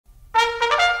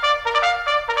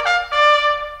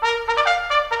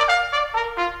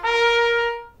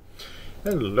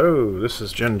Hello, this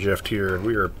is Jeff here, and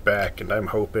we are back, and I'm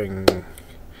hoping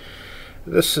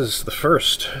this is the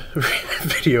first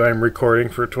video I'm recording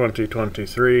for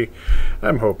 2023.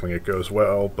 I'm hoping it goes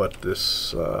well, but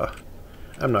this,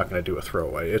 I'm not going to do a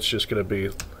throwaway. It's just going to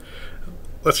be,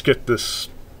 let's get this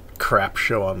crap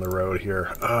show on the road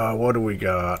here. What do we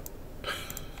got?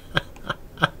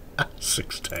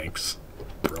 6 tanks.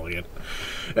 Brilliant.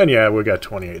 And yeah, we got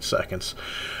 28 seconds.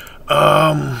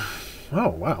 Oh,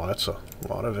 wow, that's a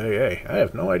lot of AA. I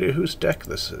have no idea whose deck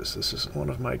this is. This isn't one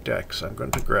of my decks. I'm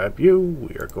going to grab you.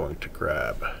 We are going to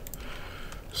grab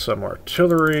some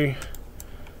artillery.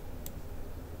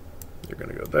 You're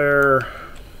going to go there.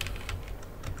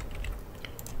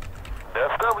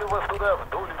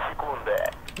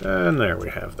 And there we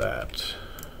have that.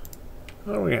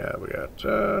 What do we have? We got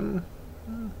a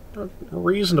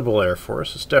reasonable Air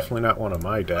Force. It's definitely not one of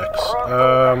my decks.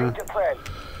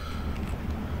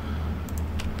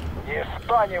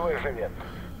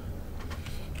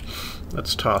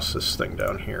 Let's toss this thing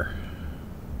down here.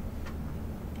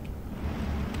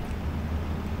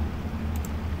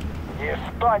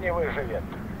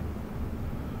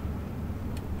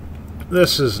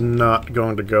 This is not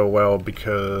going to go well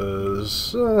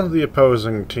because the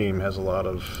opposing team has a lot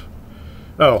of...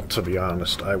 Oh, to be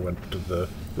honest, I went to the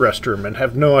restroom and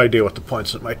have no idea what the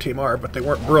points of my team are, but they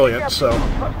weren't brilliant, so...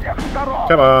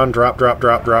 Come on, drop, drop,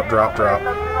 drop, drop, drop,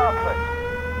 drop.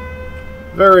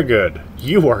 Very good.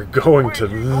 You are going to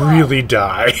really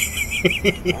die.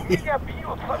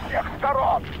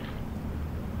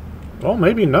 Well,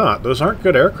 maybe not. Those aren't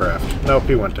good aircraft. Nope,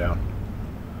 he went down.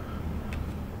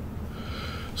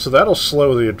 So that'll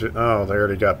slow the... Oh, they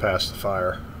already got past the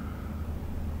fire.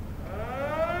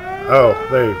 Oh,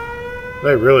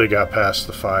 they really got past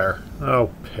the fire. Oh,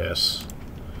 piss.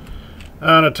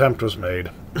 An attempt was made.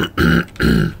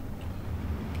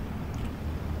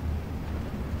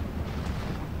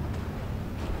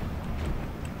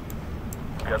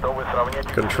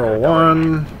 Control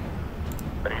 1.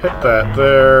 Hit that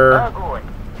there.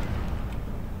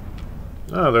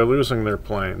 Oh, they're losing their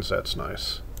planes. That's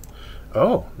nice.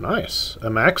 Oh, nice. A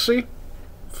maxi?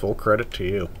 Full credit to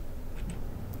you.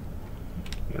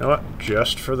 You know what?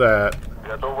 Just for that,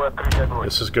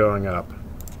 this is going up.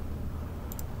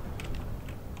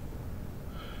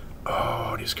 Oh,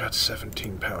 and he's got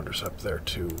 17-pounders up there,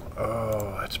 too.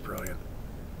 Oh, that's brilliant.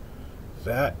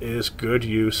 That is good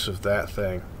use of that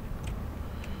thing.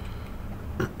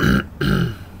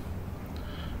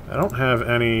 I don't have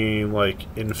any, like,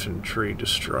 infantry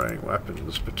destroying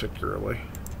weapons, particularly.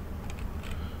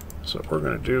 So what we're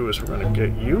going to do is we're going to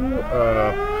get you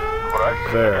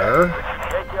there.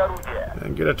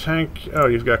 And get a tank. Oh,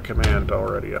 you've got command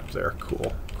already up there.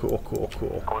 Cool. Cool, cool,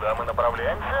 cool.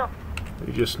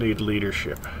 You just need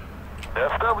leadership.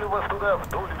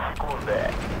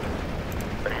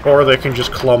 Or they can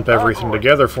just clump everything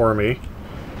together for me.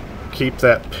 Keep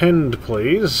that pinned,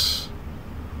 please.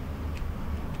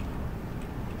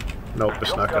 Nope,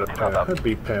 it's not going to pin. It'd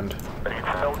be pinned.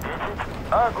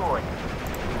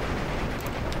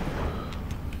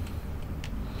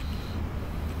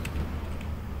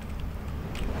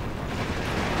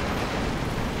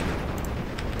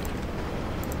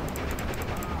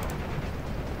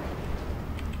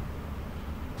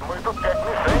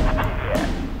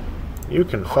 You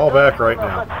can fall back right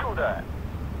now.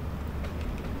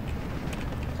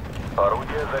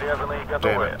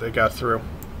 Damn it, they got through.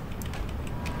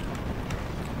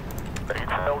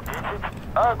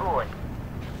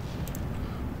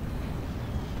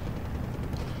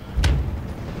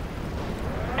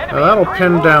 Now that'll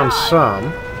pin down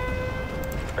some.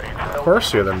 Of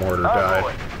course the other mortar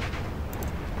died.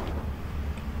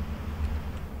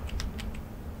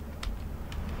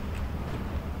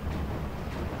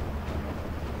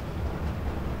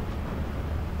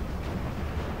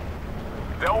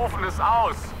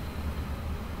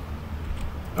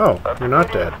 Oh, you're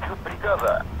not dead.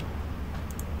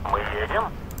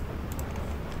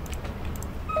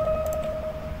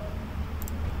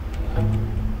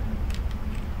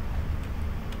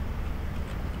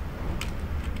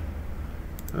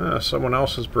 Someone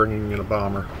else is bringing in a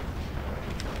bomber.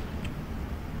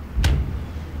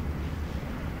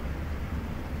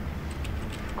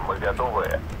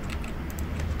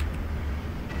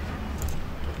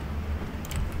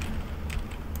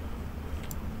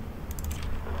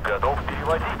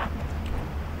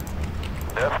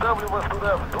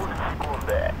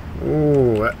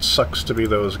 Ooh, that sucks to be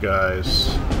those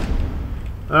guys.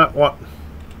 What?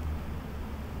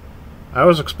 I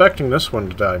was expecting this one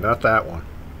to die, not that one.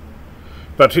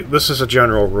 But this is a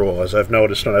general rule, as I've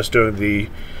noticed when I was doing the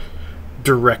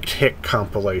direct hit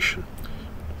compilation.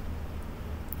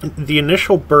 the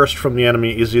initial burst from the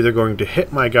enemy is either going to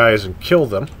hit my guys and kill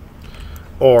them,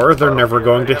 or they're never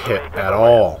going to hit at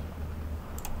all.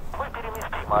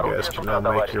 You guys can now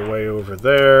make your way over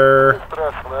there.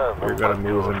 You're going to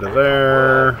move into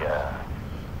there.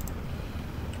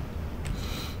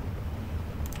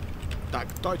 Так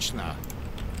точно.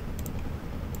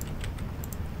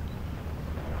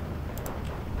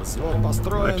 Взвод My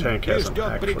построен tank и hasn't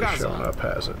ждет actually shown приказа. up,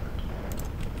 has it?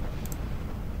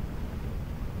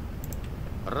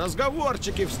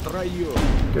 Разговорчики в строю.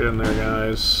 Get in there,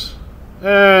 guys.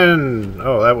 And,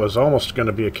 oh, that was almost going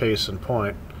to be a case in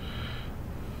point.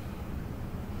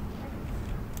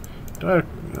 No,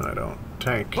 I don't.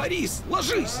 Tank. Борис,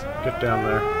 ложись! Get down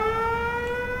there.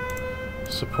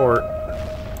 Support.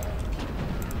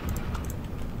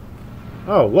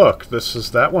 Oh, look,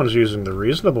 that one's using the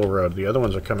reasonable road. The other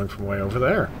ones are coming from way over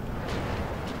there.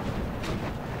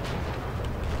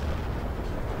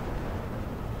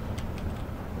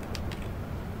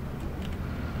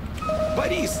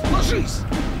 Борис, ложись!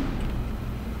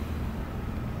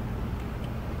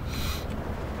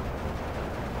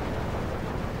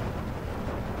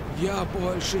 Я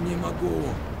больше не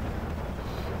могу.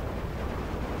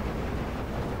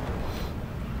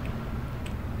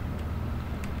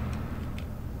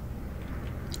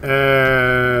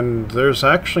 And there's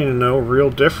actually no real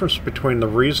difference between the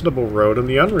reasonable road and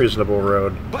the unreasonable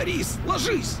road. Борис,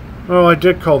 ложись! Well, I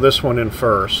did call this one in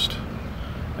first,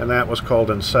 and that was called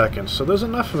in second, so there's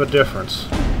enough of a difference.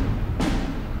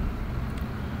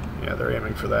 Yeah, they're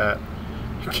aiming for that.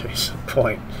 Case in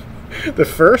point. The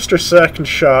first or second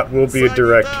shot will be a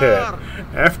direct hit.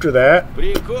 After that,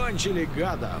 Прикончили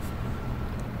гадов.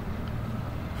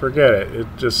 forget it. It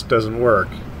just doesn't work.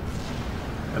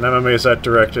 And I'm amazed that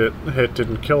direct hit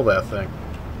didn't kill that thing.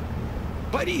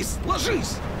 Борис,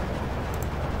 ложись!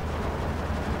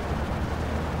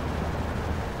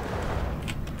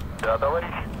 Да,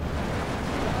 товарищ.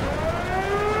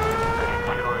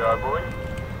 Корректирую огонь.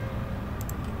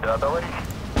 Да, товарищ.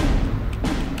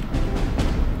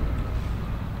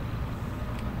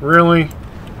 Really?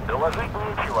 Доложить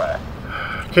нечего.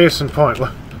 Case in point.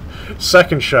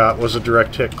 Second shot was a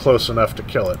direct hit close enough to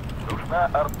kill it.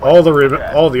 Нужна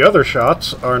All the other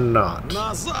shots are not.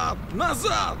 Назад!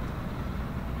 Назад!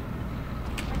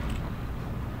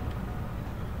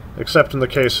 Except in the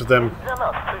case of them для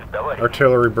нас цель, товарищ.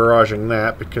 artillery barraging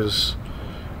that, because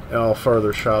all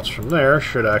further shots from there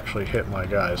should actually hit my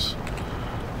guys.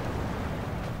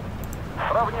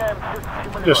 Сравняемся с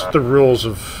симулятором. Just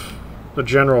the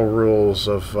general rules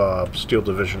of Steel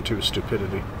Division 2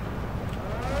 stupidity.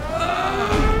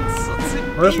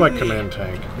 Where's my command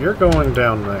tank? You're going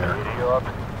down there. Вперед.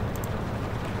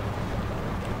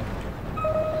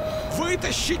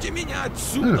 Вытащите меня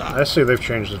отсюда! I see they've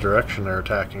changed the direction they're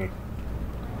attacking.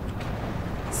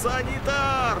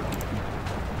 Санитар!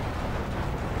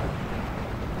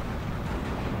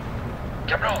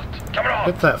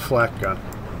 Hit that flak gun.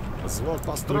 Взвод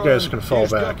построен guys can fall и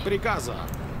ждет back. приказа.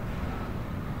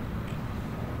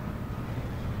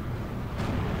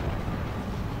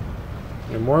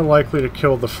 You're more likely to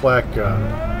kill the flak gun.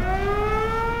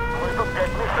 Мы тут 5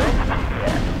 мишень себе.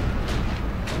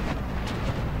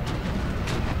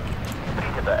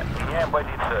 Принято. Меняем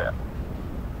позицию.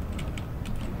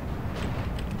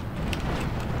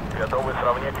 Готовы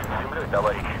сравнять с землей,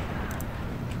 товарищ.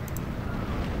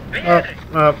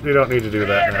 Oh, you don't need to do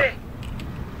that now.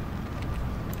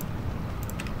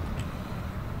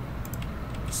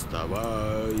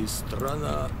 Вставай,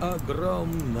 страна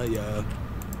огромная.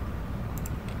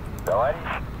 Товарищ.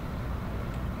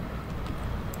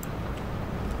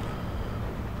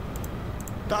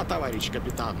 Да, товарищ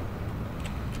капитан.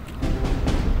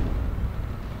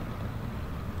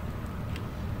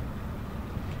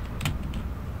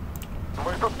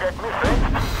 Мы тут 5 мишень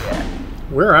себе.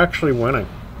 We're actually winning.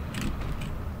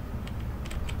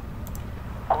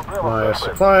 Куда My вам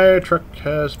supply truck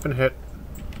has been hit.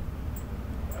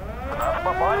 Нас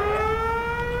попали.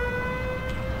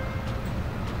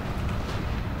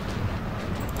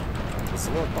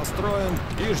 Взвод построен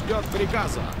и ждет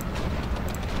приказа.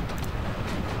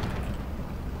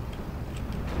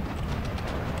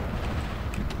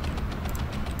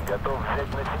 Готов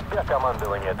взять на себя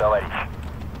командование, товарищ.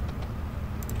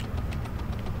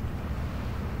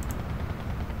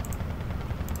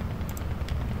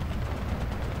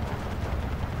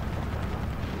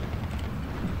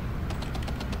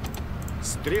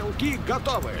 Стрелки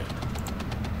готовы.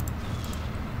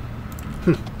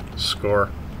 Score.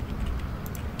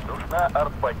 Нужна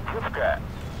артподдержка.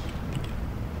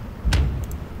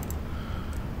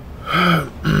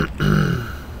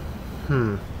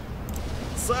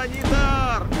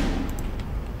 Санитар!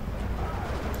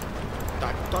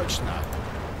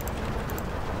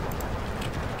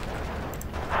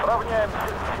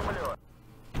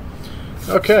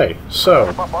 Okay,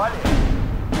 so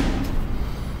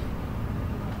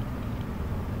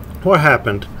what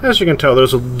happened? As you can tell,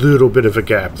 there's a little bit of a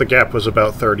gap. The gap was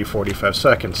about 30-45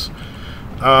 seconds.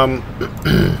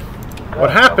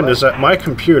 What happened is that my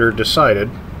computer decided,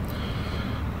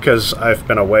 because I've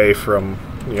been away from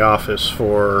the office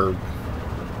for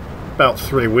about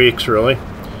 3 weeks, really.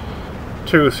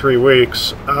 2-3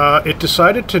 weeks. It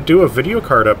decided to do a video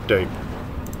card update.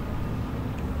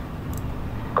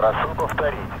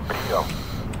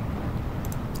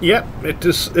 Yep, it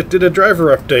did a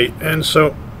driver update, and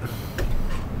so...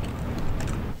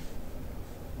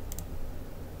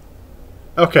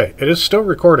 Okay, it is still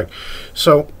recording.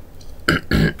 So,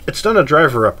 it's done a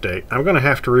driver update. I'm going to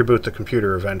have to reboot the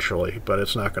computer eventually, but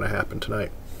it's not going to happen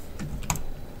tonight.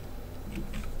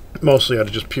 Mostly out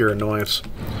of just pure annoyance.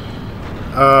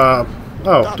 Oh,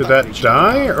 did that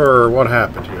die, or what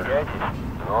happened here?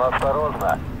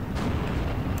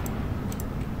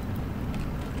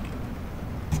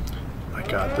 My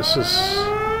god, this is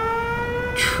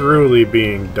truly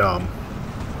being dumb.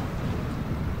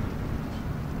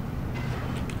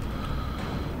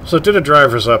 So it did a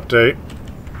driver's update,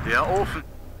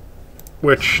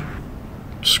 which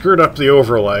screwed up the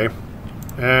overlay,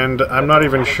 and I'm not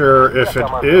even sure if it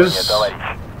is,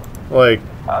 like,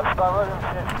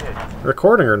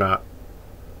 recording or not.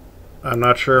 I'm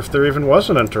not sure if there even was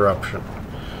an interruption,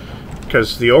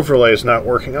 because the overlay is not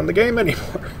working on the game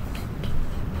anymore.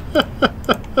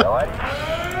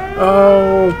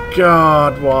 Oh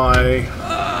god, why?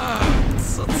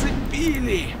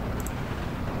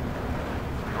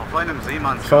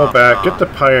 Fall back, get the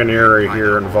Pioneer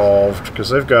here involved, because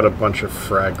they've got a bunch of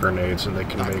frag grenades and they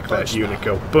can make that unit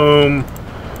go boom,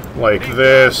 like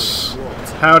this.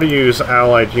 How to use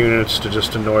allied units to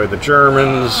just annoy the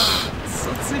Germans.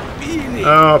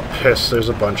 Oh, piss, there's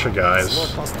a bunch of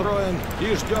guys.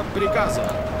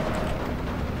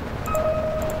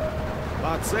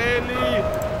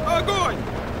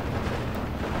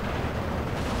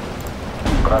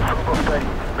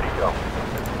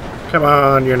 Come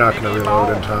on, you're not going to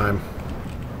reload in time.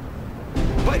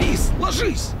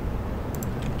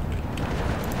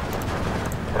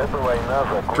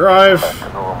 Drive!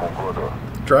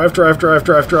 Drive, drive, drive,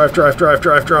 drive, drive, drive, drive,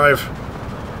 drive, drive.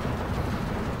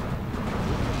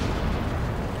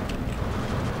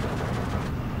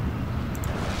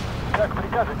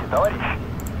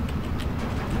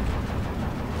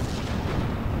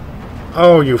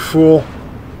 Oh, you fool.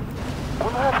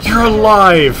 You're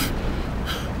alive!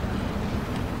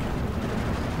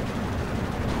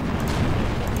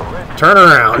 Turn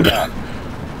around.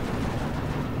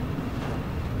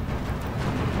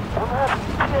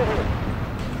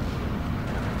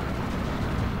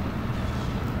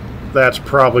 That's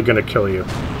probably going to kill you.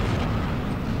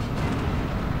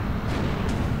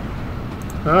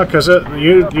 Oh, because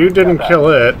you didn't kill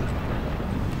it.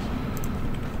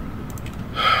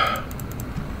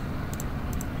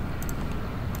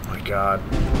 My God,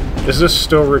 is this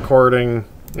still recording?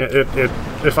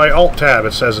 If I Alt Tab,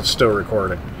 it says it's still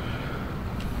recording.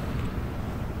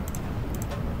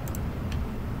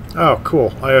 Oh,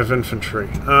 cool. I have infantry.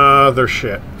 They're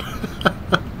shit.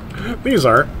 These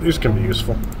aren't. These can be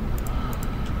useful.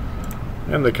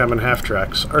 And they come in half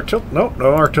tracks. No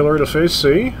artillery to phase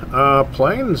C.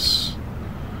 Planes.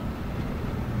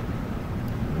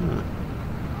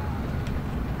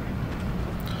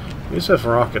 These have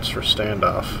rockets for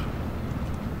standoff.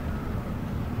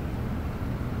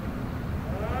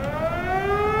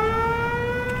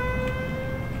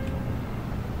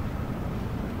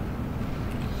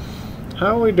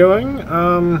 How are we doing?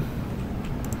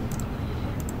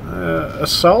 A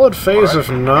solid phase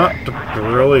of not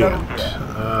brilliant.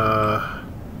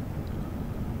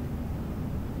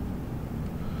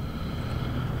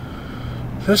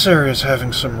 This area is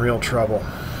having some real trouble.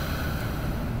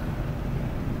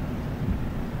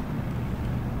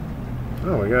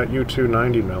 Oh, we got U2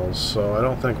 90 mils, so I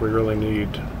don't think we really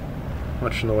need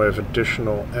much in the way of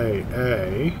additional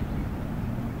AA.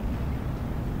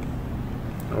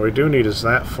 What we do need is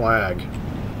that flag.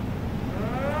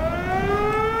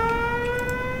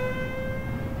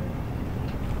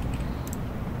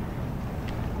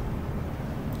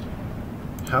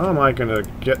 How am I going to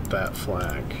get that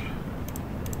flag?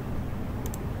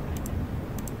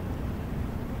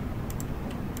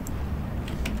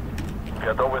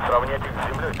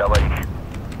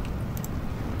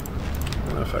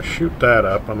 If I shoot that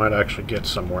up, I might actually get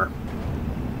somewhere.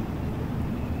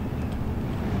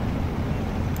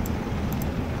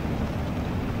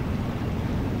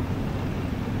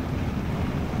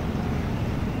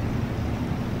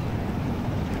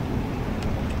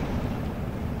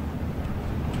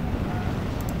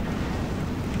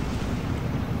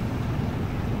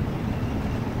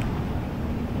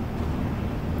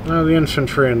 Now the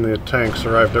infantry and the tanks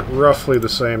arrived at roughly the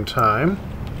same time.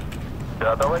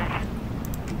 Да, товарищ.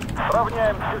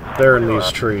 Сравняемся. They're in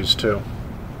these trees, too.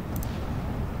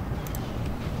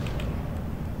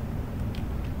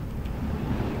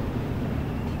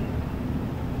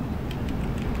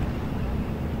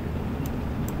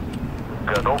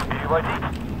 Готов переводить.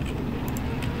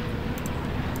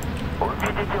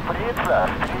 Увидите фрица,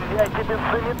 стреляйте без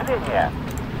замедления.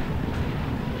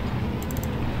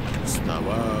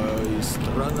 Вставай,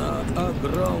 страна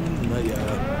огромная.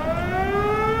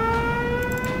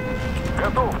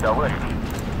 Готов, товарищ.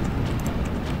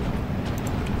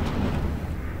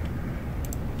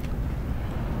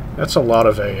 That's a lot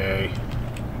of AA.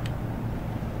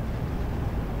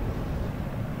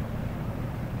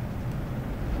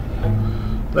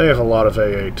 They have a lot of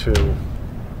AA too.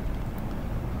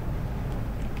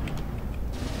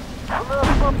 В нас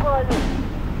попали.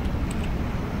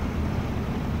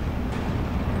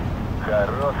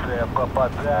 Хорошее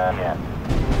попадание.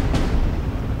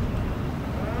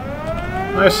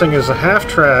 Nice thing is the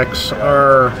half-tracks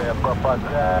are Хорошее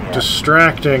попадание.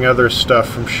 distracting other stuff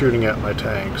from shooting at my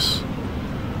tanks.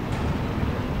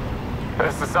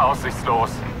 Es ist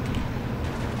aussichtslos.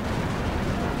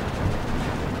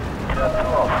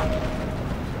 Готов.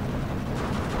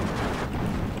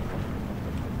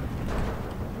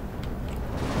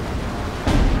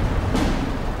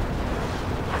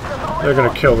 They're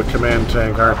gonna kill the command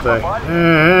tank, aren't they?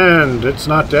 And it's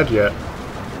not dead yet.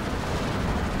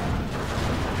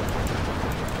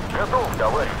 Готов,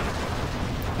 товарищ.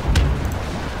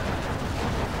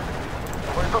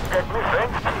 Мы тут как мишень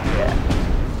в тире.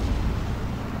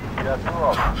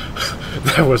 Готов.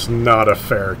 That was not a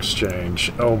fair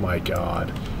exchange. Oh my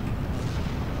god.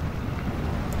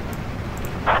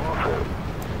 Слушаю.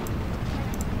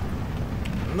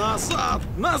 Назад!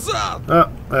 Назад! Oh,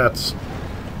 that's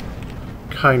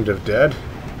kind of dead.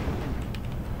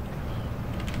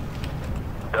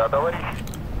 Да, товарищ.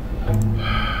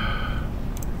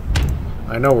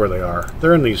 I know where they are.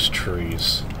 They're in these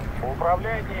trees.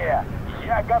 Управление,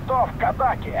 я готов к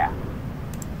атаке.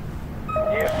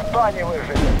 Ничто не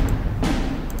выживет.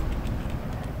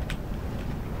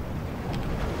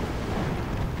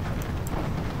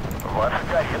 Ваш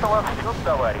тащит вас всюду,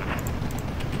 товарищ.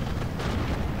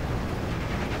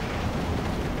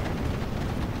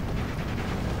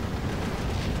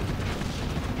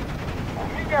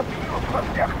 Меня бьют со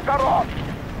всех сторон.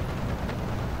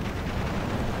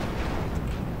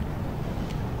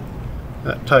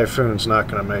 That Typhoon's not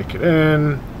going to make it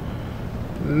in.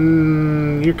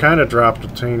 You kind of dropped a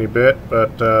teeny bit,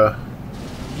 but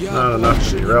Я not enough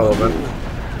больше to be не relevant. могу.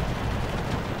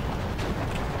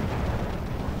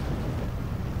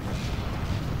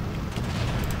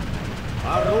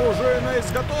 Оружие на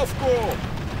изготовку!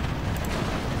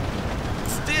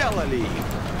 Сделали!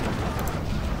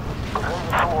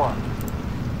 Пронесло.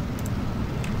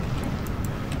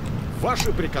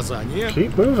 Ваши приказания?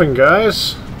 Keep moving,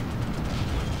 guys.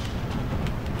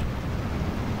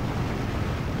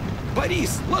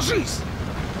 Борис, ложись!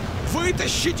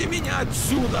 Вытащите меня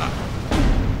отсюда!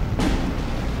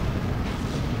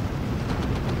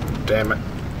 Damn it.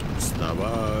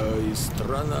 Вставай,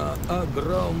 страна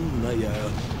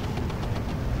огромная.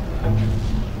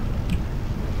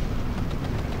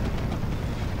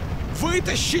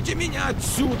 Вытащите меня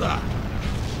отсюда!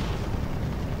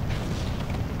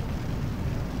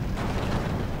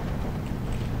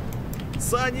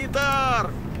 Санитар!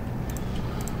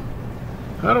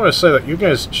 How do I say that? You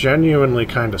guys genuinely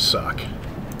kind of suck.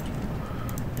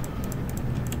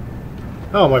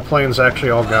 Oh, my planes actually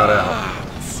all got out.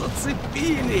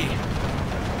 Зацепили!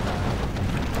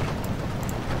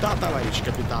 Да, товарищ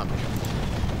капитан.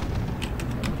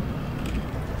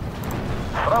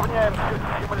 Сравняемся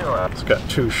с землей. It's got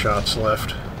 2 shots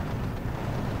left.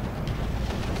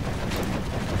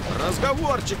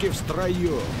 Разговорчики в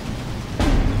строю.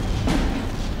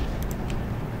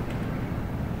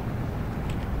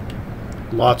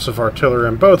 Lots of artillery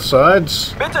on both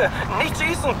sides. Bitte, nicht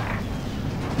schießen!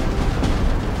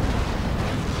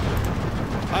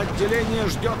 Отделение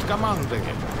ждет команды.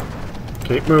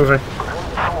 Keep moving.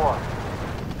 Пронесло.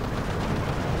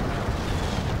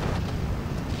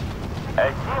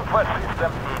 Одним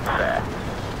фашистам птица.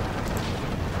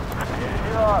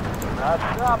 Вперед! На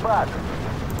запад!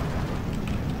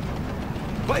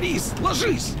 Борис,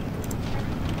 ложись!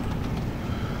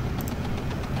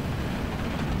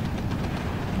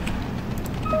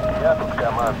 Я тут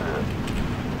командую.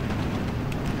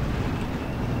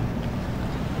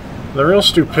 The real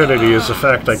stupidity is the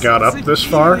fact I got up this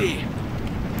far. Зацепили.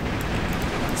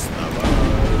 Вставай,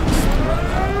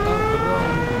 страна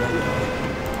огромная.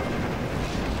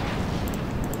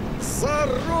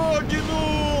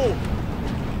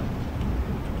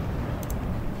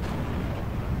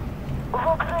 В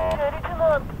укрытие,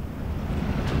 лейтенант!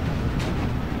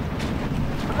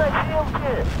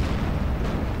 Носилки!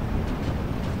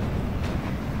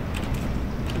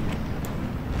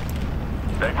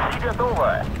 Такси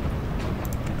готово!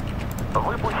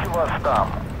 Выпущу вас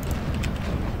там.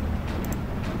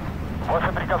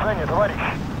 Ваше приказание, товарищ.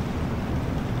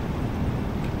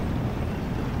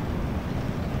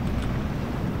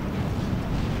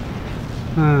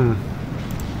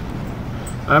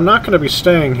 I'm not going to be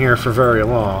staying here for very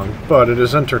long, but it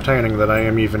is entertaining that I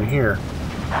am even here.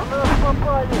 В нас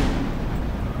попали!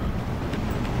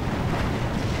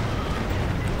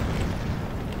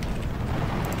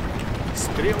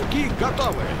 Стрелки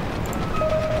готовы.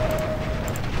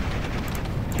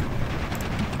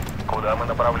 Куда мы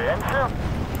направляемся?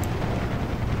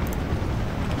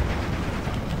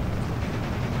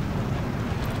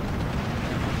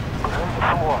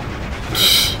 Занесло.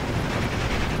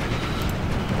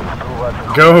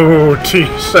 Go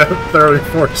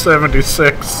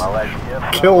T-3476. Молодец.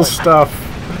 Kill stuff.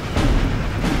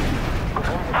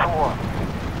 Занесло.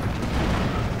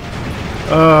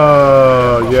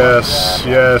 Oh, yes,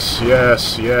 yes,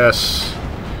 yes, yes.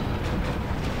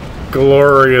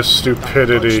 Glorious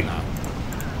stupidity.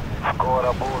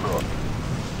 Скоро буду.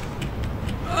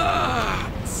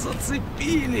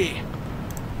 Зацепили.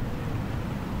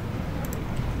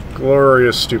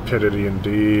 Glorious stupidity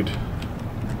indeed.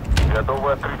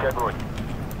 Готовы открыть огонь.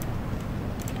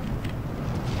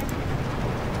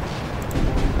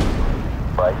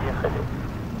 Поехали.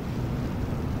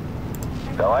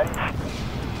 Товарищ,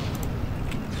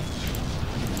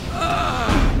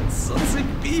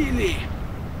 Зацепили.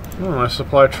 Oh, my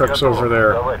supply truck's over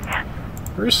there. товарищ.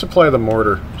 Resupply the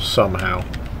mortar somehow.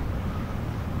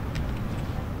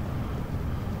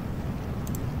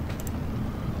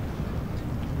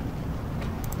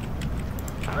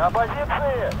 На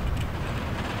позиции.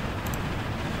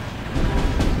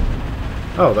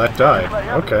 Oh, that died.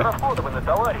 Снаряды Okay. израсходованы,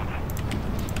 товарищ.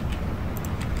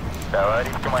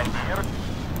 Товарищ командир,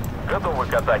 готовы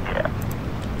к атаке.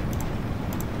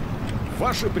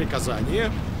 Ваши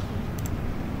приказания.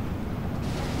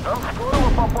 Там здорово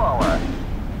попало.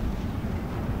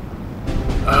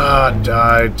 Ah,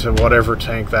 died to whatever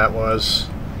tank that was.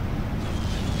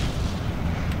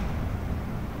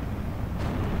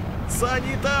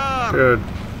 Санитар! Good.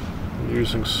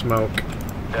 Using smoke.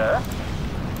 Да?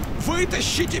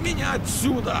 Вытащите меня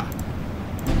отсюда!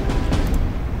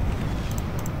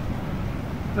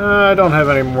 I don't have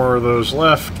any more of those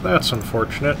left. That's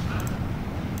unfortunate.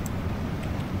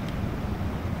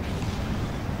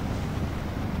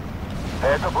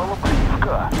 Это было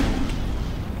близко.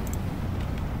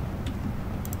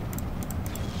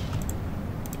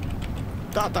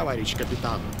 Да, товарищ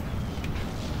капитан.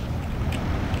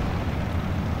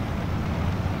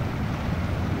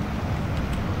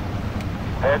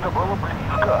 Это было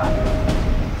близко.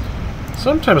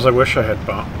 Sometimes I wish I had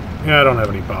bomb. Yeah, I don't have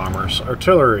any bombers.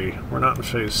 Artillery. We're not in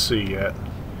phase C yet.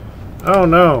 Oh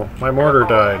no, my mortar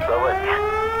died.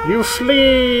 Товарищ, You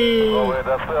flee! новая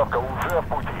доставка уже в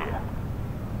пути.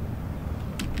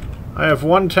 I have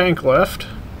one tank left.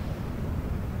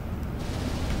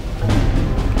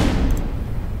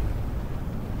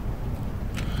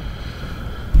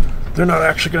 They're not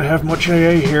actually going to have much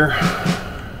AA here.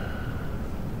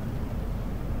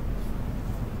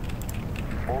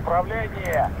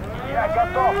 Управление, я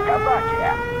готов к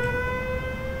атаке.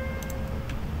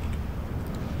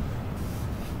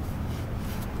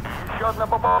 Еще одно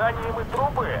попадание, и мы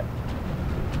трупы.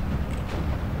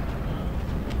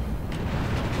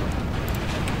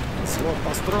 Свод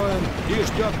построен и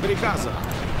ждет приказа.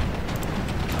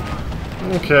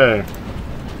 Okay.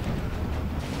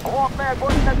 Плотный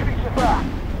огонь на 3 часа.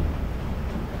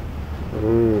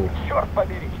 Ooh. Черт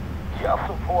побери, я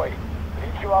сухой.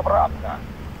 Лечу обратно.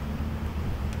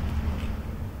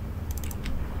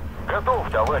 Готов,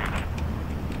 товарищ.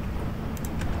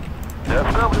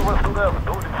 Доставлю вас туда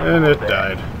вдоль. And it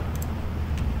died.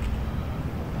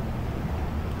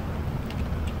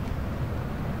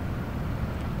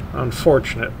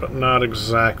 Unfortunate, but not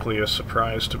exactly a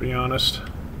surprise, to be honest.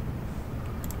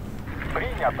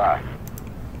 Принято.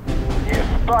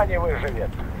 Ничто не выживет.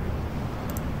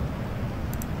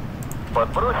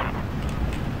 Подбросить?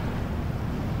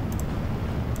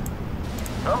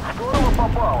 Там здорово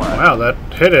попало. Wow, that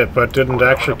hit it, but didn't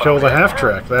actually kill the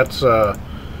half-track. That's,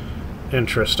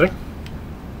 interesting.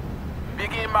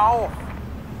 Беги, Мауф.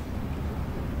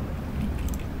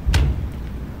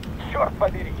 Черт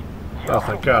побери. Oh,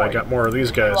 thank God, I got more of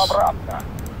these guys. Обратно.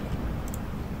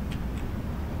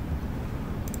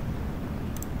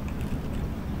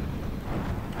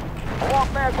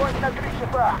 Плотный огонь на 3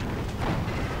 часа.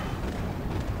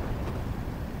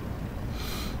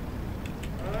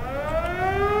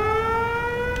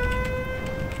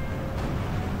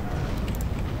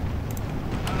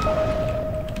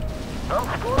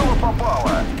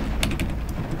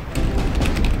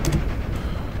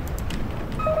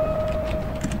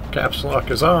 Caps lock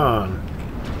is on.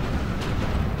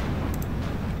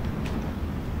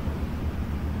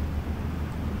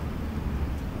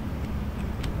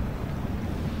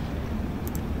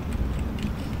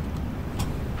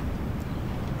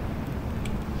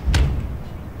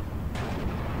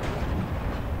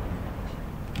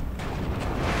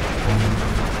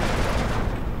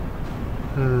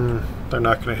 They're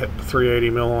not going to hit the 380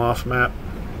 mil off map.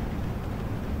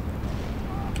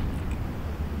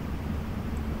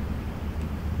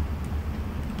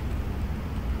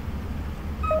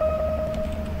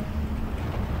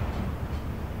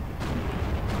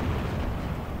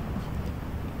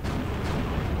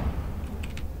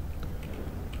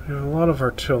 We have a lot of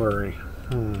artillery.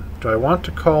 Do I want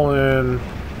to call in?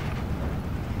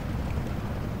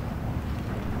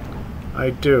 I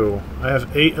do. I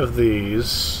have 8 of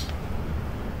these.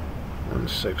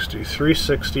 160.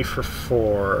 360 for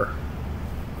 4.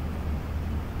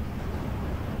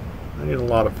 I need a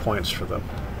lot of points for them.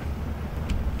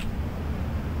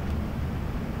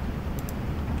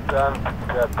 Танк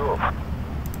готов.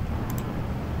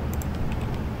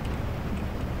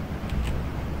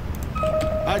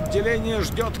 Отделение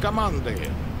ждет команды.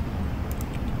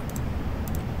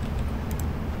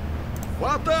 В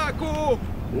атаку!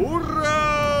 Ура!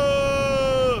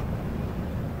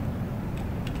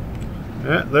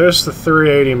 Yeah, there's the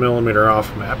 380mm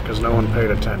off map because no one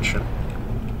paid attention.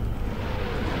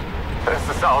 Es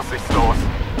ist aussichtslos.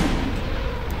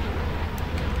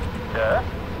 Да?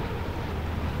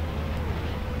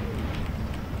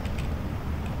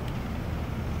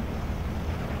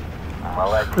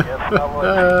 Молодец,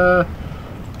 Володя.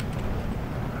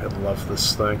 I love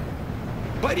this thing.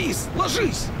 Борис,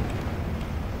 ложись!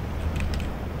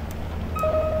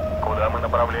 Куда мы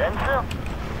направляемся?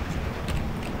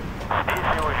 Здесь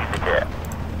и увидите.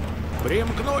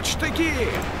 Примкнуть штыки!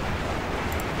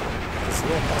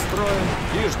 Взвод построен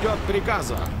и ждет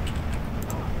приказа.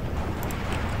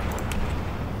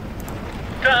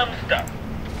 Там-то.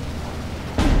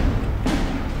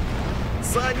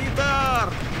 Санитар!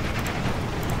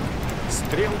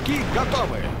 Стрелки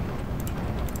готовы!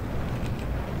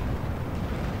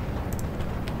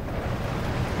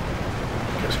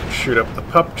 Guys can shoot up the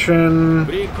Pupchin.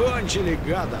 Прикончили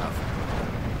гадов!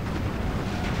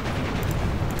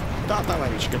 Да,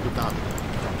 товарищ капитан!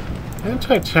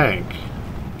 Anti-tank.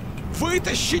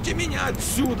 Вытащите меня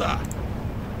отсюда!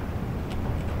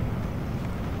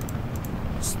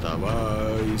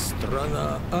 Вставай,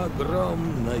 страна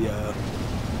огромная!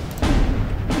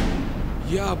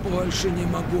 Я больше не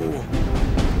могу.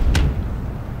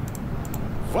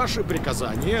 Ваши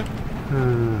приказания?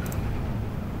 В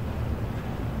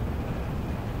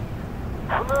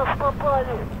нас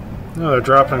попали. Oh, they're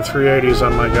dropping 380s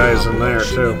on my guys in there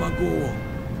Больше не too. могу.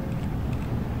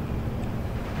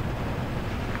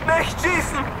 Nicht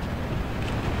schießen!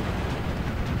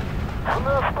 В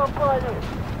нас попали.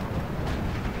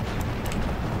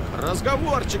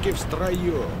 Разговорчики в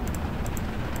строю.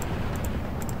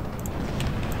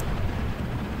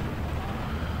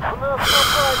 В нас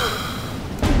попали.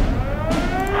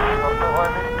 Чёртова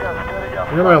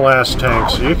американская You're my last tank,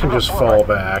 so you can just fall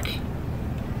back.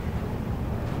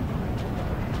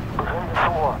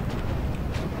 Занесло.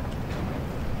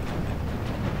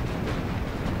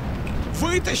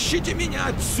 Вытащите меня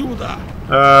отсюда!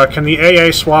 Can the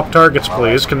AA swap targets,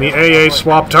 please? Can the AA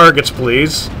swap targets,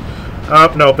 please?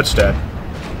 Oh, nope, it's dead.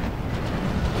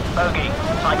 Bogey,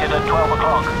 sighted at 12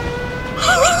 o'clock.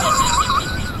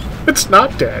 It's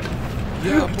not dead.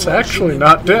 Я It's больше actually не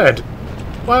not могу. dead.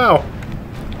 Wow.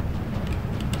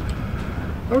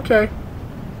 Okay.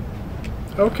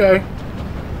 Okay.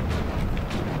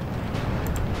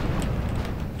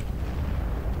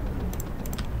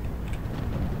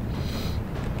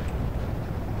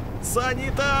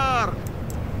 Санитар!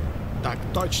 Так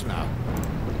точно.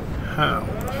 How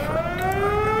the frick am I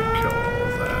gonna kill all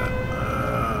that?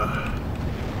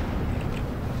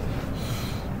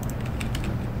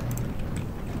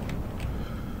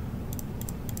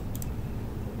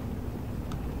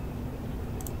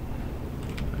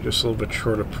 Just a little bit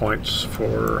short of points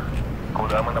for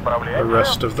Куда мы the направляемся?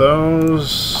 rest of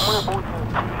those. Мы будем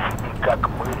тихими, как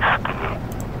мышки.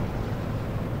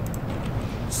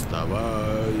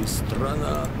 Вставай,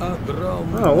 страна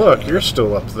огромная. Oh, look, you're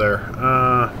still up there.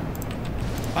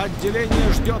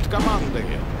 Отделение ждет команды.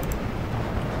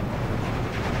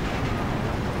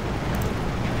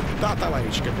 Да,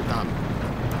 товарищ капитан.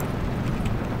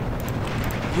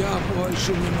 Я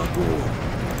больше не могу.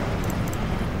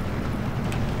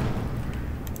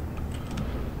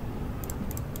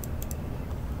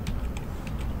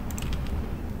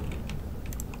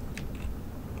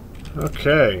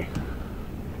 Okay.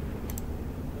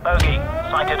 Bogey,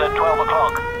 sighted at 12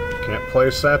 o'clock. Can't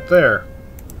place that there,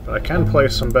 but I can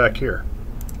place them back here.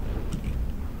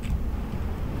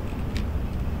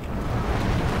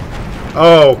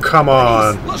 Oh, come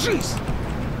on. Ложись!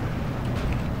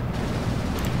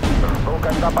 Жду,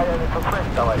 когда появится цель,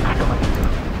 товарищ командир.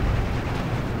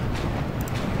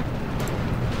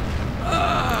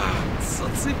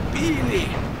 Зацепили!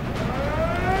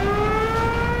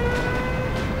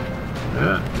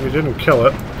 Yeah, you didn't kill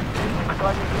it.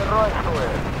 Никто не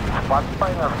геройствует.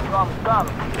 Спокойно ждем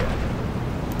танки.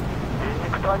 И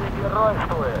никто не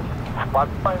геройствует.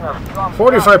 Спокойно ждем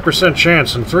 45%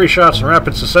 chance in 3 shots in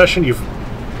rapid succession, you've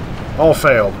all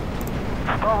failed.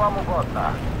 Что вам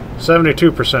угодно?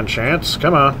 72% chance,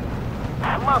 come on.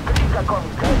 Смотри, как он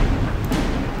горит.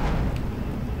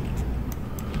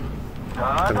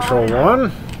 Control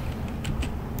 1.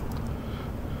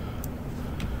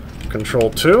 Control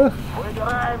 2.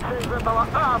 Выбираемся из этого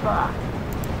ада.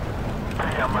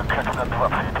 Прямо как на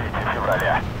 23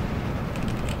 февраля.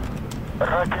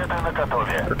 Ракеты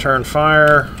наготове. Return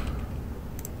fire.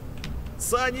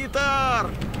 Санитар!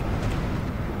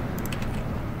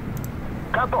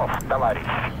 Готов, товарищ.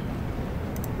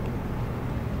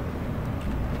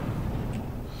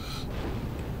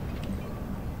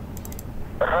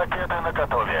 Ракеты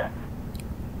наготове.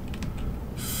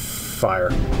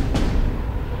 Fire.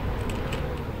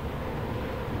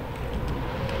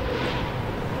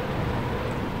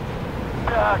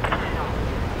 Так,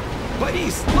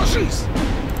 Борис, ложись!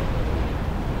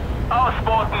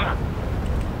 ausboten.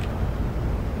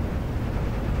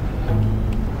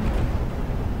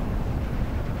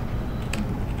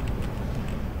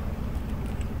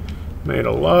 Made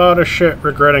a lot of shit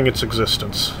regretting its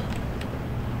existence.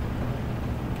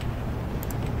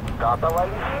 Да,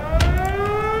 товарищ.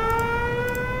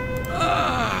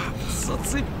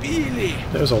 Зацепили!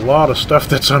 There's a lot of stuff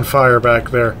that's on fire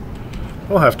back there.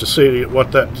 We'll have to see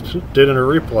what that did in a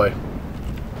replay.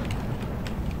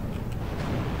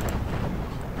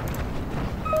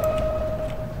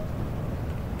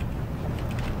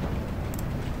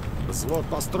 Взвод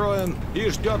построен и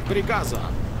ждет приказа.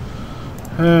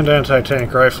 And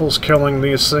anti-tank rifles killing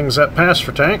these things that pass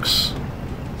for tanks.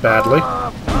 Badly.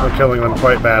 We're killing them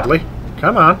quite badly.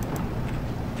 Come on.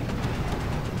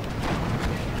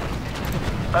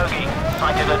 Bogey,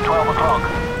 sighted at 12 o'clock.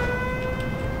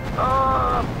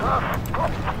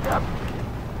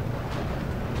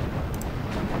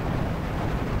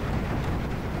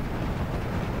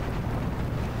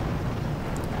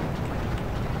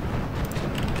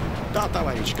 Да,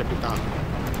 товарищ капитан.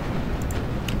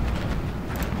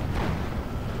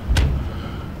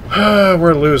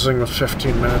 We're losing with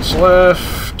 15 minutes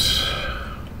left.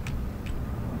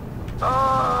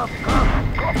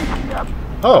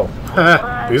 Oh,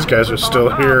 these guys are still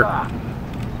here.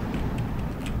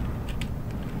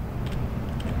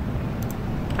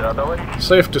 Да, товарищ.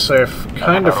 Safe to say, I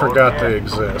kind of forgot they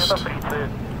exist.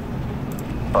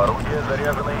 Орудия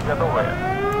заряжены и готовы.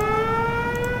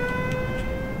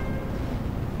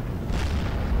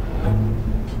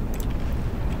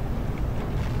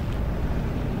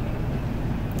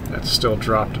 It still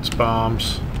dropped its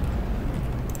bombs.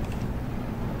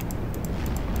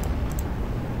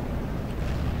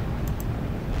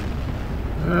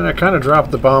 And it kind of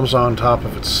dropped the bombs on top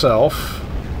of itself.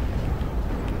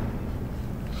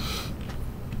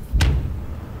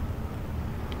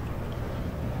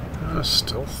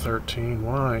 Still 13.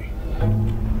 Why?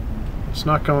 It's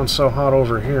not going so hot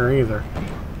over here either.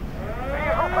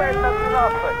 Вижу цель на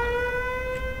 12.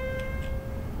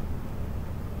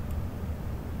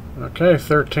 Okay,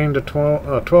 13 to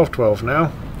 12, 12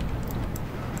 now.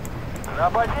 На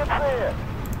позиции.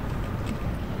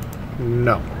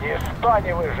 No. Ничто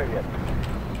не выживет.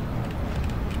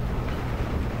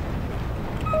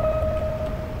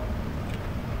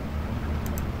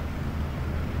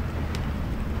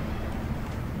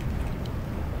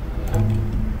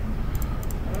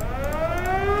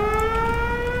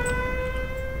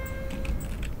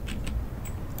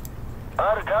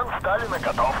 Орган Сталина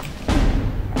готов.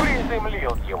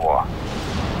 Приземлил его.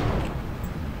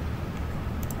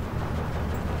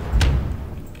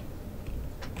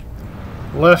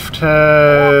 Left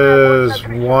has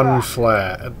one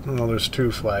flag. Well, there's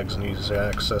 2 flags and easy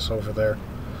access over there.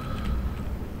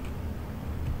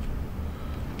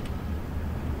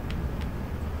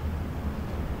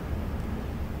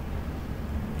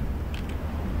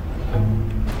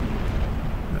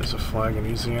 There's a flag and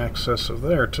easy access over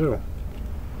there, too.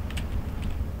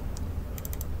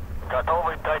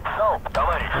 Готовы дать залп,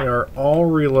 товарищ. They are all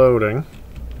reloading.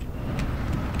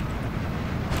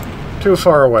 Too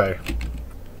far away.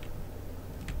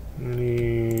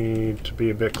 Any need to be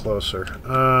a bit closer.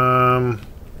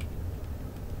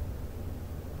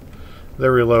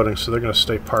 They're reloading, so they're going to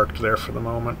stay parked there for the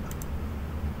moment.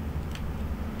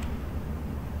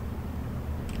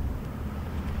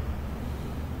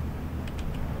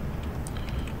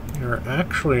 You're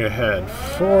actually ahead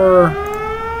for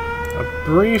a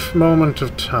brief moment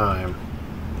of time.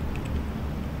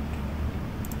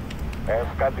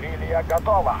 Эскадрилья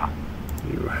готова.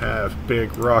 You have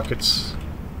big rockets.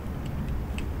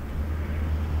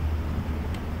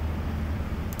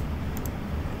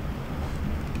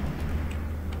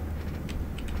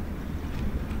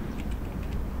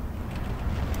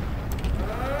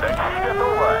 Такси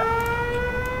готово.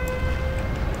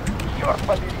 Черт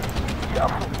побери, я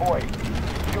сухой.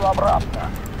 Иду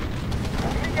обратно.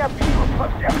 Меня бьют со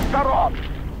всех сторон.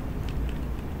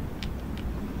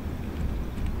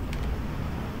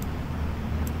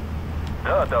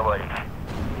 Да, товарищ.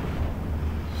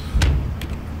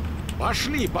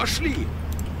 Пошли, пошли!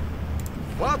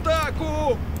 В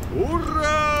атаку! Ура!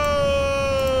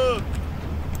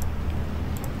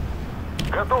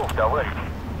 Готов, товарищ.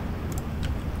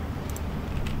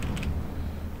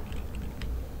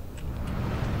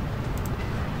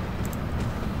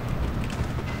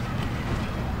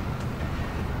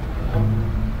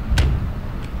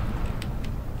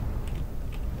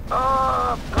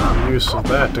 Use of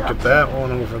that to get that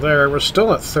one over there. We're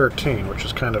still at 13, which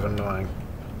is kind of annoying.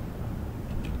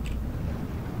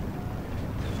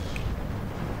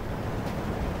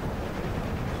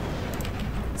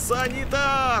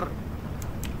 Санитар!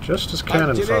 Just as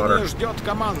cannon fodder. Отделение ждет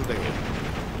команды.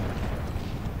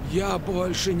 Я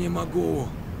больше не могу.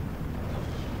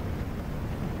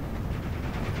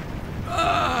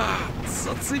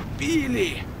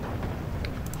 Зацепили!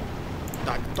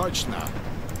 Так точно.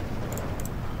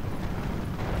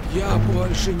 Я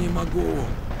больше не могу.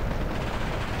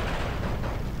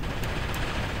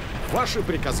 Ваши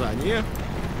приказания?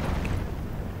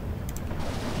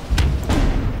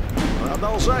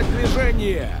 Продолжать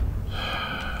движение.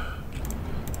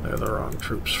 They're the wrong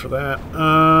troops for that.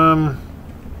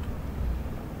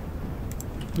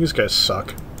 These guys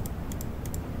suck.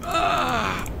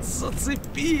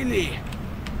 Зацепили!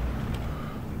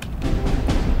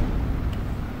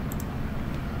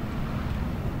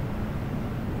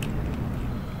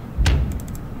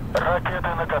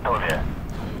 Ракеты наготове.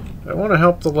 I want to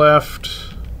help the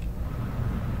left.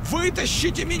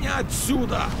 Вытащите меня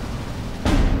отсюда!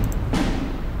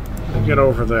 Get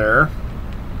over there.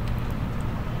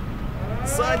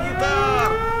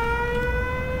 Санитар!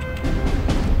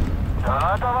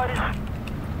 Да, товарищ.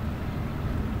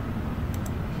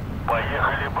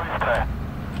 Поехали быстро.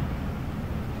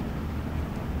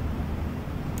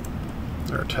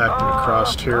 They're attacking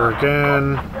across here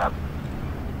again.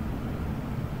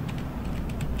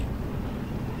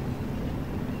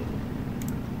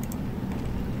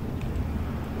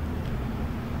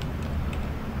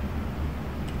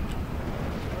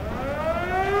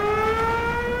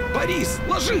 Борис,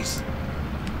 ложись!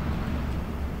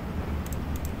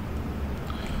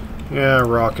 Yeah,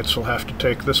 rockets will have to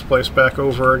take this place back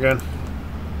over again.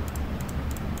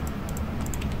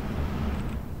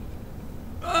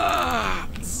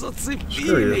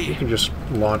 Screw you, you can just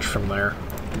launch from there.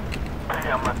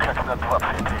 Прямо как на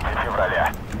 23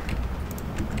 февраля.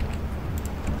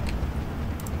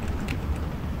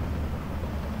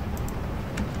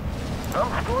 Там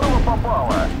здорово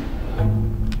попало.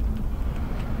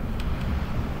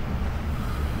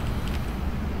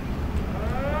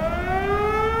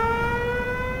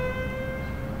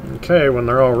 Okay, when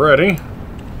they're all ready.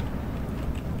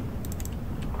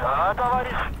 Да,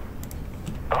 товарищ.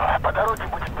 По дороге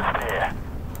будет быстрее.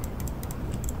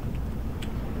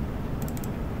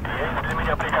 Есть для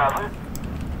меня приказы?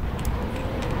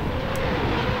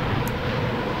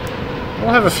 We'll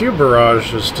have a few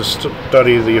barrages to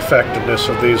study the effectiveness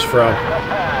of these from.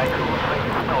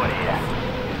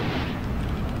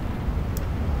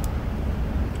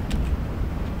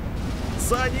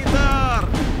 Санитар!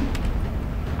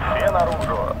 Все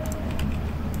наружу.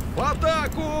 В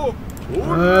атаку!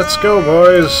 Let's go,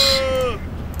 boys!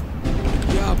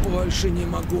 Я больше не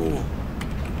могу.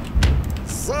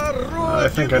 I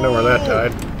think I know where that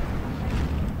died.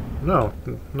 No,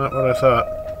 not what I thought.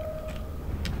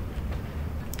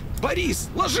 Борис,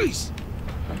 ложись!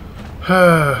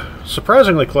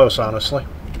 Surprisingly close, honestly.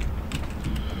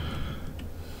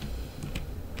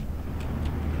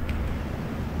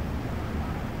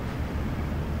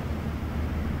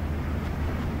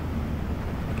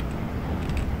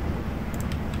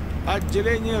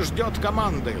 Отделение ждет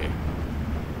команды.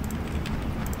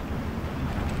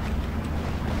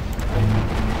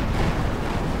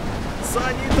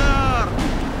 Санитар!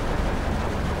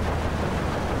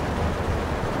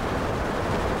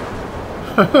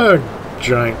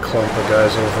 Giant clump of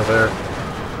guys over there.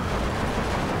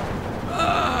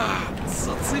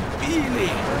 Зацепили!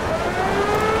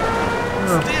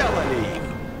 Сделали их!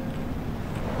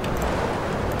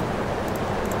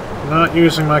 Not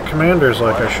using my commanders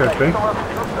like I should be.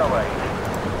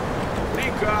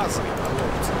 Приказывай,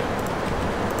 хлопцы!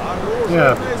 Оружие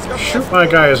Yeah, на изготовку! shoot my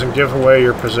guys and give away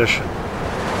your position.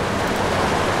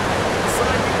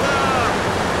 Санитар!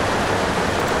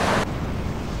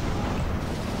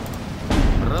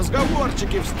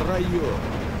 Разговорчики в строю!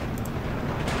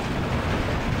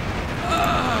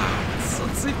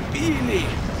 Зацепили!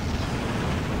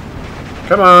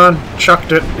 Come on,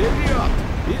 chucked it. Вперед!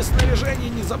 И снаряжение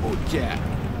не забудьте!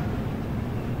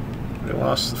 They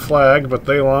lost the flag, but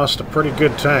they lost a pretty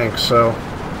good tank, so...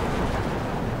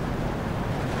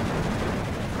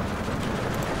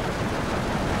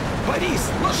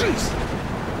 Борис, ложись!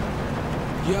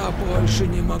 Я больше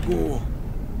не могу.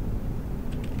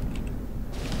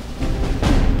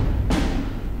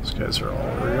 These guys are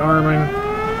all rearming.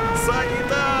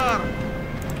 Санитар!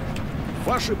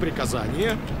 Ваши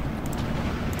приказания?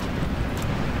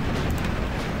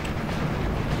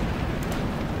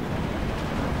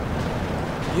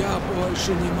 Я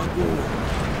больше не могу.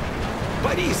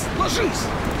 Борис, ложись!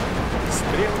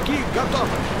 Стрелки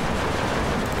готовы.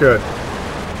 Good.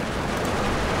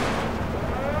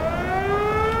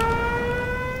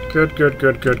 Good, good,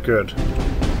 good, good, good.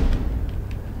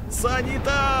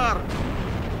 Санитар!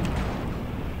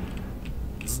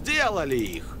 Сделали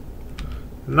их.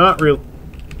 Not real.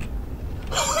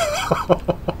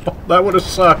 That would have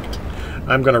sucked.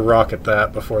 I'm gonna rocket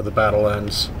that before the battle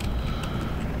ends.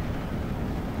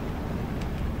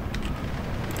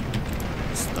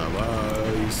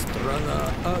 Вставай,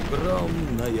 страна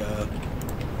огромная.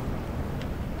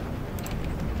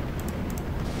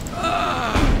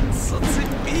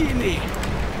 Зацепили!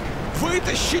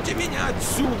 Вытащите меня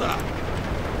отсюда!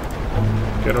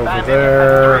 Get over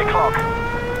there.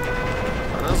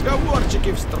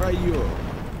 Разговорчики в строю!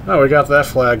 Oh, we got that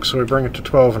flag, so we bring it to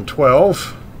 12 and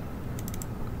 12.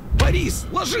 Борис,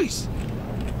 ложись!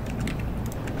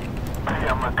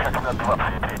 Прямо как на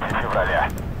 23 февраля.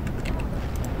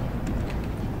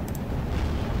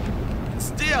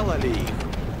 Сделали их!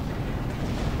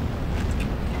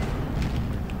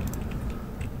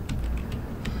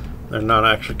 They're not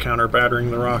actually counter-battering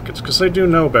the rockets, because they do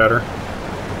know better.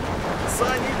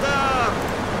 Санитар!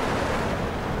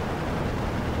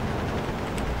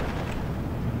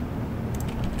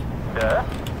 Да?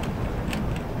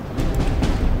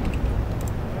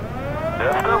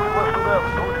 Доставлю вас туда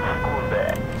в доли секунды.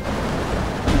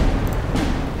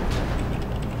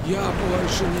 Я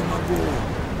больше не могу.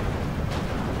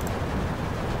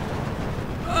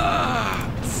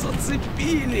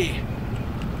 Зацепили!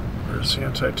 Where's the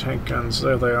anti-tank guns?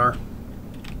 There they are.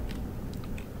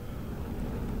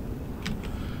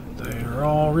 They are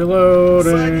all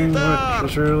reloading,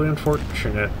 which is really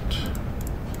unfortunate.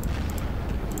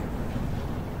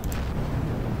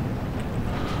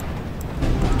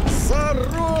 За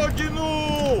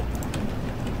родину!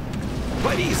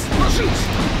 Борис, ложись!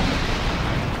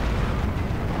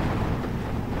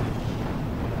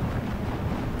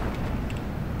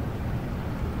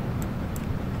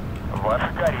 Ваша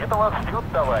карета вас ждет,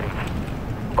 товарищ.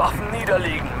 Waffen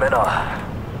niederlegen, Männer.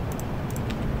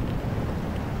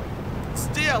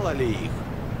 Сделали их!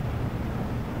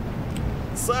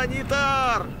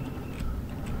 Санитар!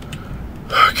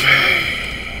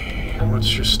 Okay.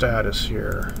 What's your status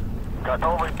here?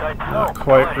 Готовы дать Not залп,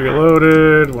 quite товарищ.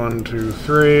 reloaded. 1, 2,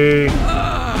 3.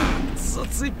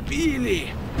 Зацепили!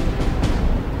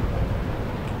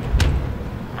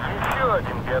 Еще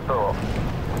один готов.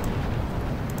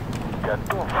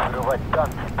 Готов взрывать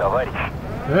танки, товарищ.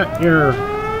 Yeah, you're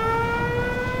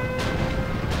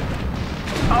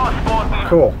Ausboten!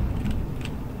 cool.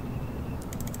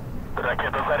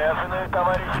 Ракета заряженная,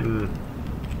 товарищ.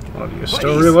 Well, you're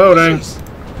still Борис, reloading. ложись!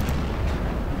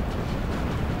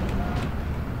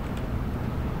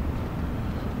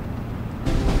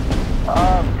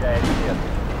 Горит.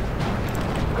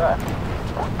 Да,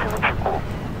 будьте начеку.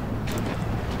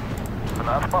 В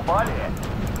нас попали.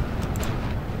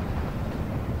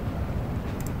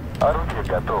 Орудие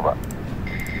готово.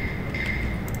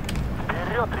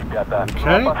 Вперед, ребята.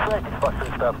 Okay. Не опасайтесь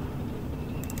фашистов.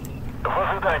 В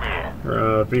ожидании.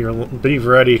 Be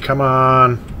ready. Come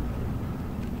on.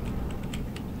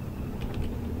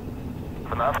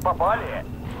 В нас попали.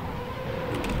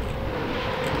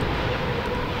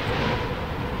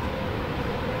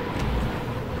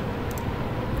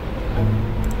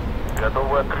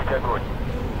 Готовы открыть огонь.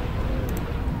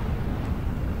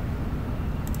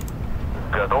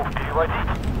 Готов переводить.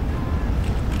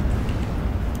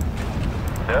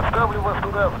 Доставлю вас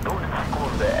туда в долю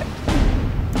секунды.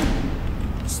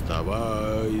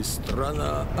 Вставай,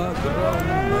 страна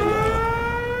огромная.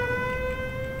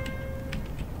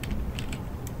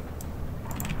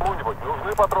 Кому-нибудь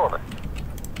нужны патроны?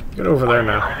 Get over there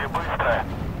now. Поехали быстро.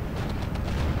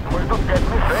 Мы тут 5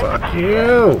 минут. Fuck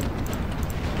you!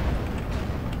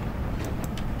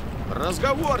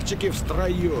 Разговорчики в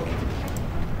строю.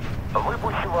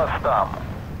 Выпущу вас там.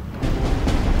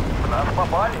 В нас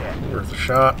попали. Worth a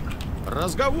shot.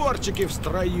 Разговорчики в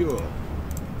строю.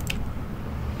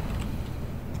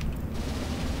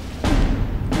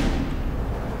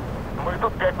 Мы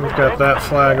тут 5 We've минут. got that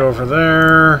flag over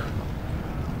there.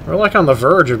 We're like on the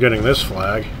verge of getting this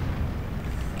flag.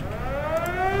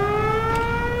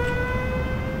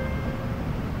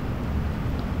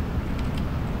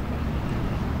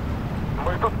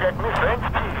 Мы тут 5 мишень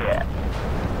в тире.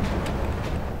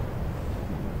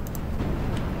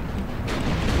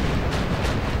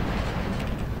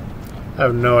 I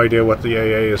have no idea what the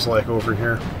AA is like over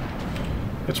here.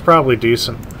 It's probably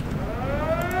decent.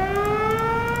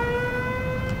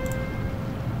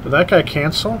 Did that guy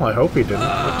cancel? I hope he didn't.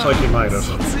 Looks like he might have.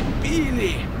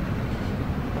 Зацепили.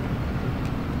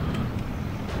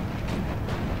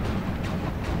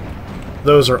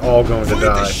 Those are all going to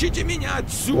die. Вытащите меня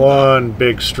отсюда. One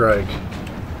big strike.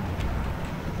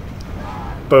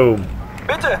 Boom.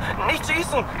 Bitte, nicht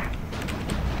schießen!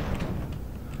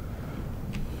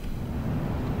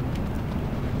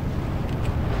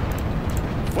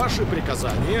 Ваши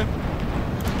приказания.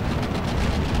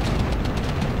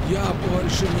 Я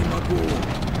больше не могу.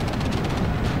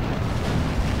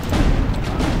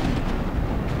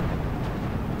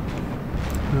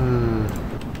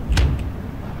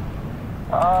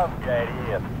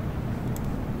 Горит.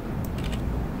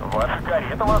 Ваша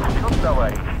карета вас ждет,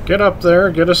 товарищ. Get up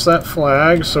there, get us that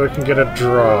flag so we can get a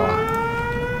draw.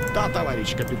 Да,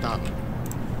 товарищ капитан.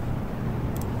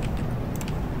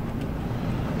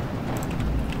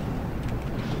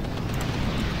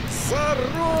 За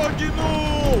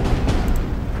родину!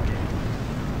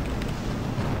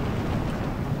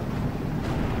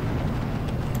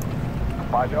 К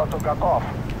полету готов.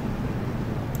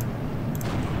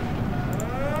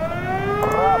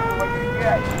 Бросай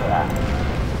яйца.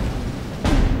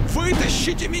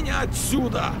 Вытащите меня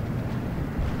отсюда!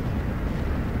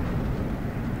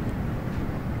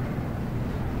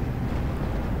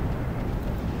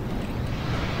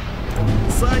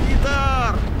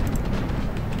 Санитар!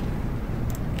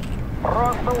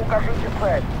 Просто укажите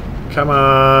цель. Come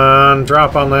on,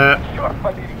 drop on that. Черт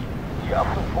побери. Я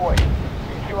сухой.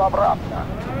 Иди обратно.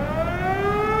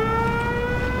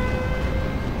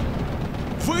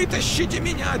 Вытащите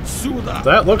меня отсюда!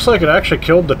 That looks like it actually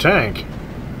killed the tank.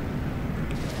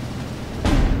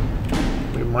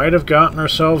 We might have gotten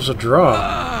ourselves a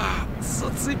draw.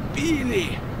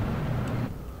 Зацепили!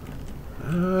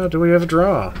 Do we have a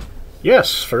draw?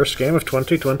 Yes, first game of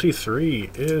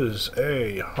 2023 is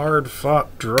a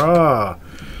hard-fought draw.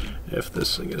 If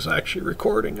this thing is actually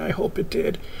recording, I hope it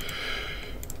did.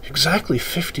 Exactly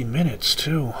 50 minutes,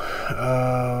 too.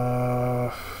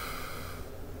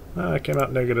 It came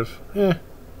out negative.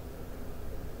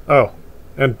 Oh,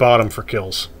 and bottom for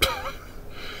kills.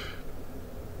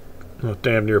 Oh,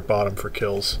 damn near bottom for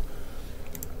kills.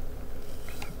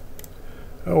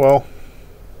 Oh well.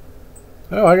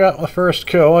 Oh, I got the first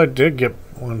kill. I did get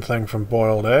one thing from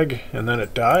boiled egg, and then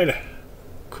it died.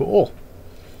 Cool.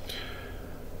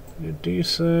 Did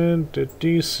decent, did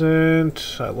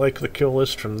decent. I like the kill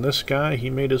list from this guy.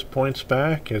 He made his points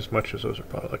back, as much as those are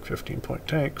probably like 15-point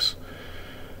tanks.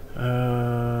 We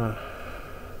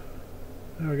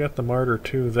got the Martyr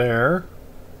 2 there.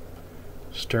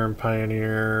 Stern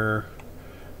Pioneer.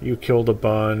 You killed a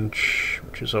bunch,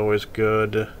 which is always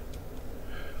good.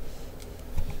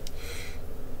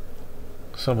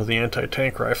 Some of the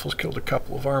anti-tank rifles killed a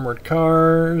couple of armored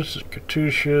cars.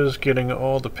 Katyusha's getting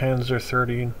all the Panzer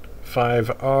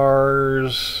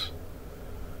 35Rs.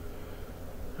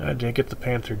 I did get the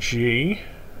Panther G.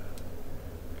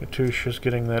 Katyusha's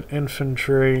getting that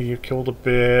infantry. You killed a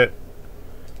bit.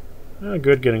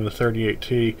 Good getting the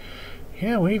 38T.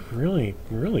 Yeah, we've really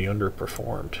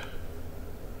underperformed.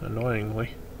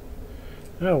 Annoyingly.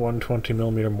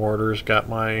 120mm mortars got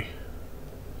my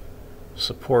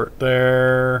support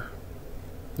there.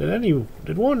 Did any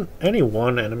one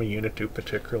enemy unit do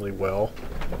particularly well?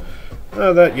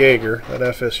 That Jaeger, that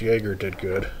FS Jaeger did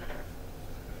good.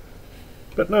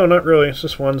 But no, not really. It's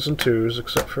just 1s and 2s,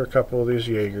 except for a couple of these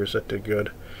Jaegers that did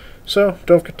good. So,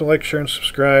 don't forget to like, share, and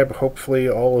subscribe. Hopefully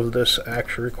all of this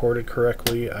actually recorded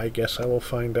correctly. I guess I will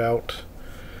find out.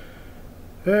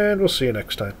 And we'll see you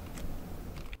next time.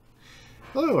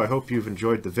 Hello, I hope you've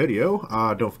enjoyed the video.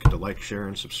 Don't forget to like, share,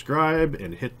 and subscribe,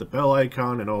 and hit the bell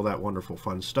icon and all that wonderful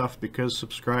fun stuff, because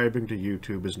subscribing to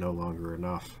YouTube is no longer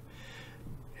enough.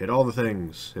 Hit all the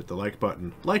things. Hit the like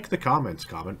button. Like the comments.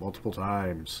 Comment multiple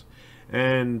times.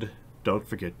 And don't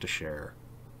forget to share.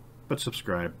 But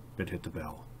subscribe and hit the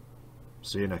bell.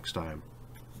 See you next time.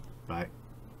 Bye.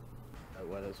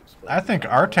 I think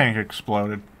our tank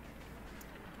exploded.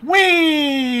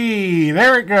 Whee!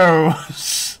 There it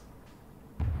goes!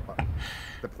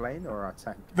 The plane or our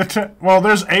tank? Well,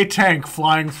 there's a tank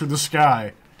flying through the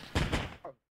sky.